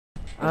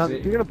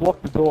If you're gonna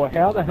block the door,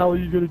 how the hell are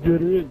you gonna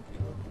get in?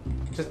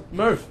 Just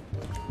move.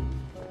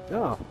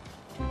 Yeah.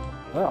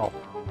 Well.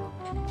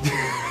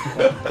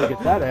 Figured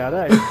that out,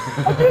 eh?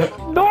 I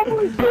mean,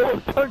 normally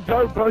doors don't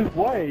go both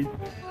ways.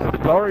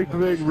 Sorry for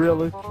being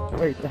realistic.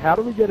 Wait, how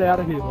do we get out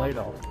of here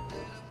later?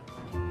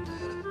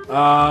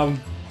 Oh,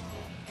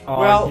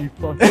 Well... you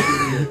fucking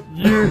idiot.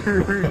 You!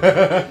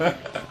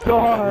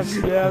 God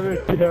damn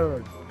it,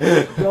 Karen.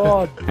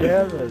 God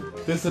damn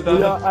it. This is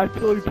We are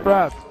actually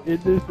trapped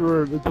in this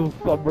room until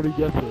somebody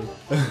gets us.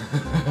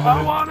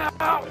 I want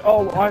out!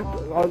 Oh,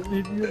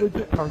 you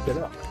legit can't get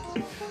out.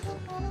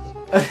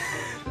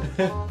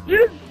 You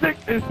didn't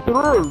think this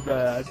through,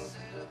 man.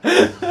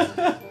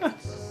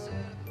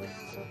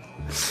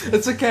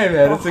 It's okay,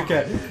 man. It's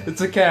okay.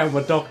 It's okay. I'm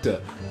a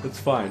doctor. It's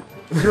fine.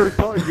 You're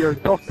a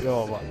doctor.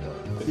 Oh my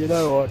god. You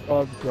know what?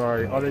 I'm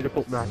sorry. I need to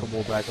put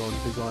Macklemore back on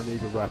because I need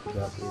to rap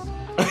about this.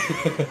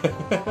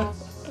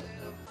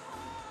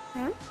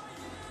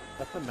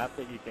 That's the map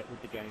that you get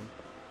with the game.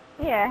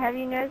 Yeah, have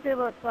you noticed it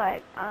looks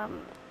like, a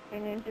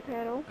Ninja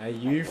Turtle? Are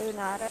you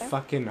Leonardo?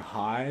 fucking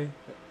high?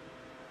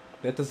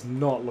 That does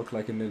not look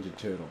like a Ninja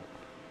Turtle.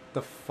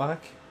 The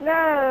fuck?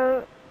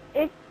 No,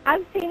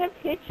 I've seen a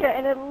picture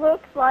and it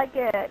looks like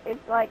it.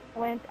 It's like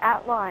when it's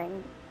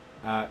outlined.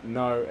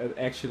 No, it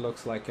actually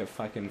looks like a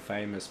fucking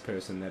famous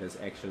person that is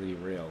actually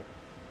real.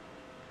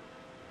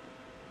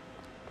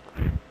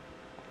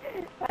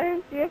 I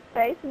don't see a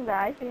face in there.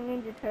 I see a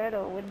Ninja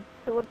Turtle with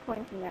sword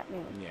pointing at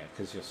me. Yeah,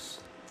 because you're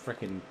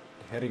freaking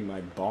hitting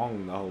my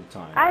bong the whole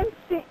time.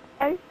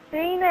 I've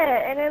seen it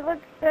and it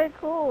looks so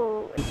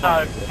cool.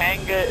 No,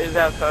 Kanga is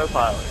our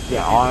co-pilot.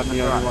 Yeah, I'm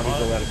the only one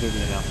who's allowed to do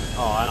the announcement.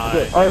 Oh, I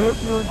know. I hope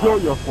you enjoy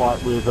your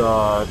flight with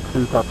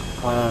Two Cups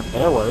Clan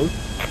Airways.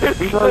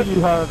 We know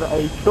you have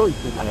a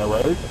choice in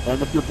Airways,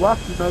 and if you're black,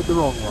 you made the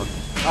wrong one.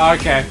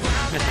 Okay.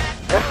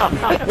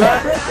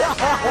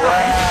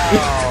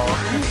 Wow.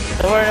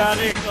 Sorry,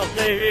 Artics, I'll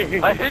save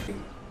you.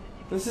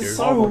 This is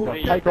so...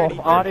 Take off,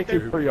 Arctic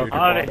is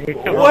preoccupied.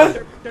 What?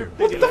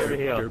 What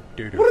the...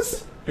 What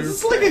is... This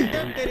is like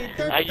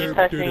a... Are you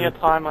testing your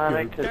time,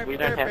 Arctic? Because we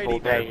don't have all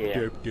day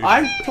here.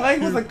 I'm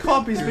playing with a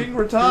cop, he's being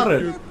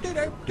retarded.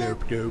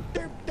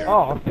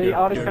 Oh, see,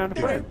 Arctic found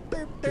a friend.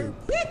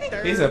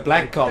 He's a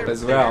black cop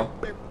as well.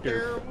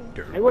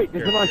 Hey wait,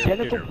 there's an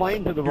identical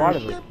plane to the right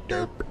of us.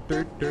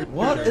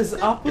 What is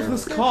up with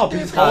this cop?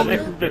 He's Arctic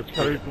holding... is the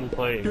chosen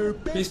plane.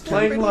 He's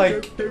playing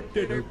like... What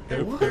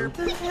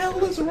the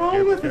hell is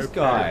wrong with this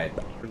guy?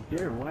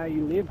 Darren, why are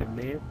you living,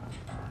 man?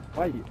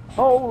 Why you...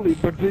 Holy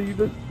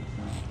bejeebus!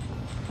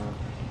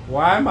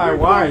 Why am I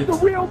white?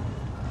 Which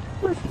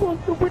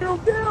one's the wheel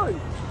down?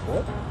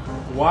 What?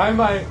 Why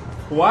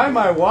am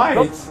I white?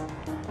 Nope.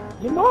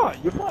 You're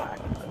not, you're black.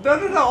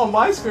 No, on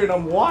my screen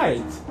I'm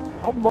white.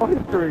 On my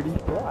screen,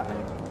 he's black.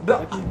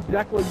 No. That's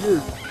exactly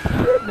you.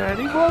 Shit, man,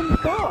 he runs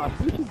fast.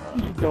 You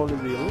should go to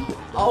the Olympics.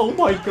 Oh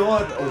my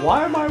god,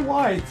 why am I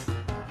white?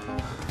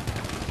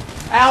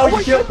 Ow,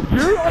 you killed...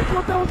 You? I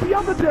thought that was the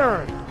other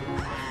Darren.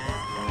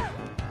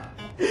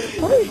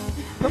 Wait,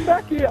 come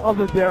back here,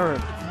 other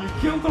Darren. You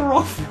killed the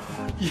wrong...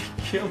 You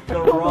killed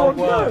the wrong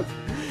one.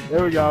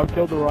 There we go, I've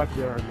killed the right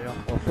Darren now.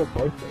 I'll kill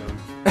both Darren.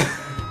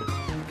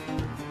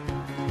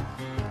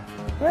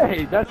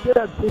 Hey, that's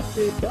it,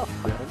 15 bucks,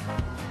 man.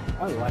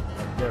 I like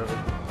that Darren.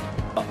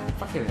 Oh,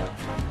 fucking hell.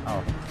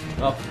 Oh.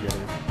 Oh,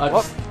 I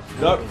just...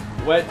 No,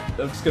 wait,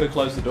 I'm just gonna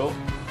close the door.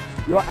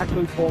 You're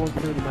actually falling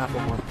through the map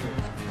on my screen.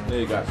 There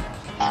you go.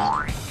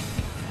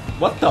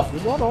 What the f...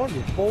 You're not on,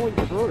 you're falling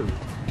through.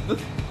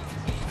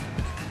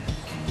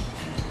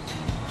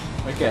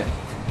 Okay.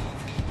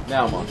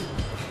 Now I'm on.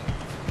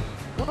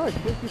 No, I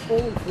think you're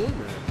falling through,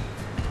 man.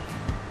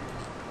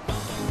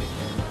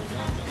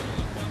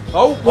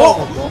 Oh, whoa!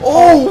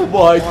 Oh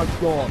my... Oh my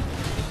god.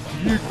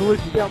 You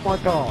glitched out my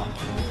car.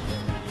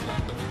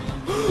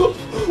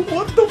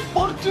 What the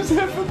fuck just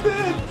happened there?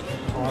 I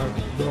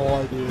have no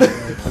idea,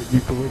 man, but you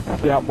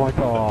glitched out my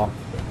car.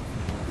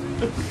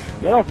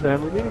 Get off,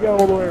 man. We need to go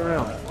all the way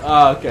around.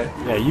 Ah, okay.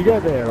 Yeah, you go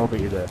there. I'll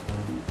meet you there.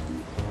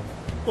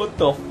 What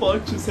the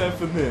fuck just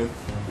happened there?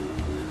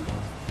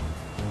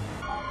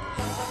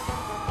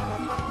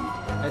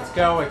 Let's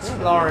go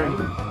exploring.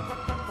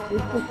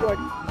 This looks like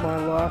my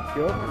last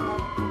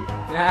girlfriend.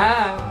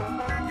 Ah.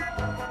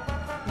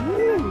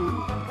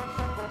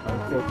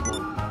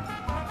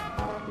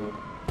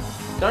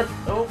 Don't.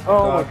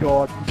 Oh my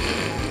god.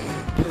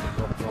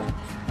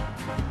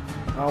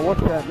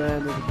 What's that,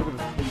 man? There's a bit of a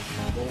steep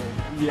fall.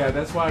 Yeah,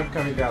 that's why I'm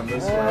coming down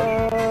this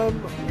way.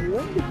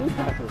 When did this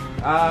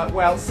happen?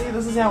 Well, see,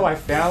 this is how I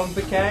found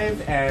the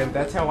cave, and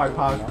that's how I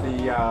parked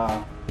the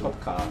cop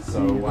car. So,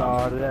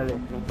 that is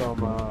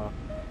from,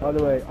 by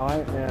the way,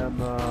 I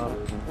am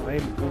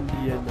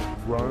Indian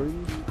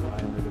Roan. I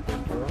am an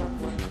adventurer.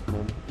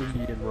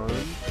 Indian Roan.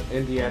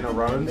 Indiana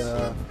Roans?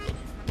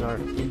 No,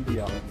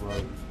 India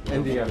Roan.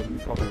 India. You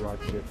copyright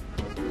shit.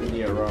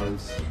 India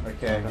Roans.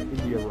 Okay.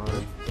 India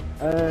Roan.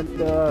 And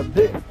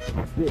this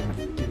is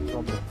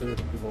from the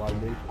first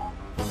civilization.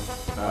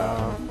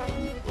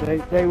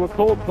 They were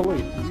called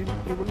police. You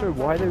want to know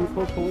why they were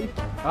called police?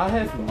 I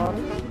have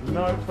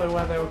no clue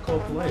why they were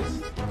called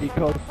police.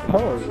 Because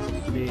Po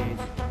means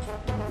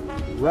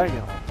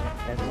rayon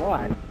and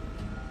life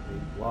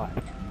means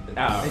life.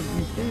 Oh. And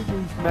you see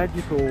these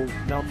magical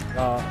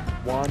number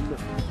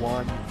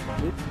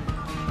 116?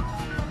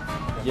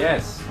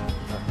 Yes.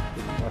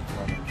 That's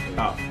right.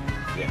 Oh.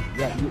 Yeah.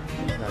 Yeah,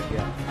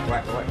 yeah.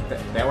 Wait,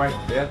 that way,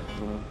 there.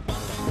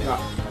 No,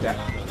 that.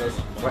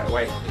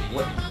 Wait,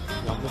 what?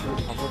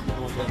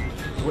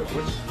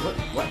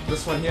 What?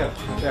 This one here.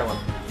 That one.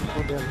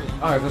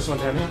 Oh, this one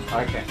down here?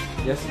 Okay.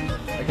 Yes.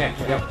 Okay.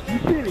 Yep. You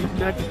see these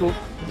magical...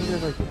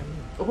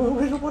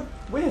 What?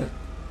 Where?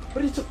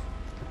 What are you talking?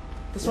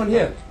 This one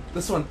here.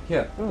 This one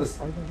here. This.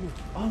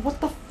 Oh, what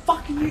the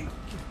fuck are you?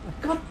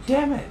 God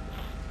damn it!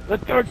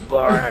 Let's go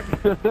exploring!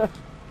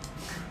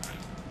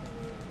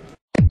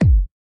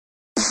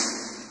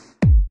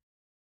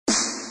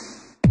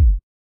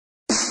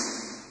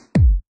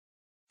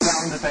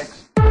 Sound effects.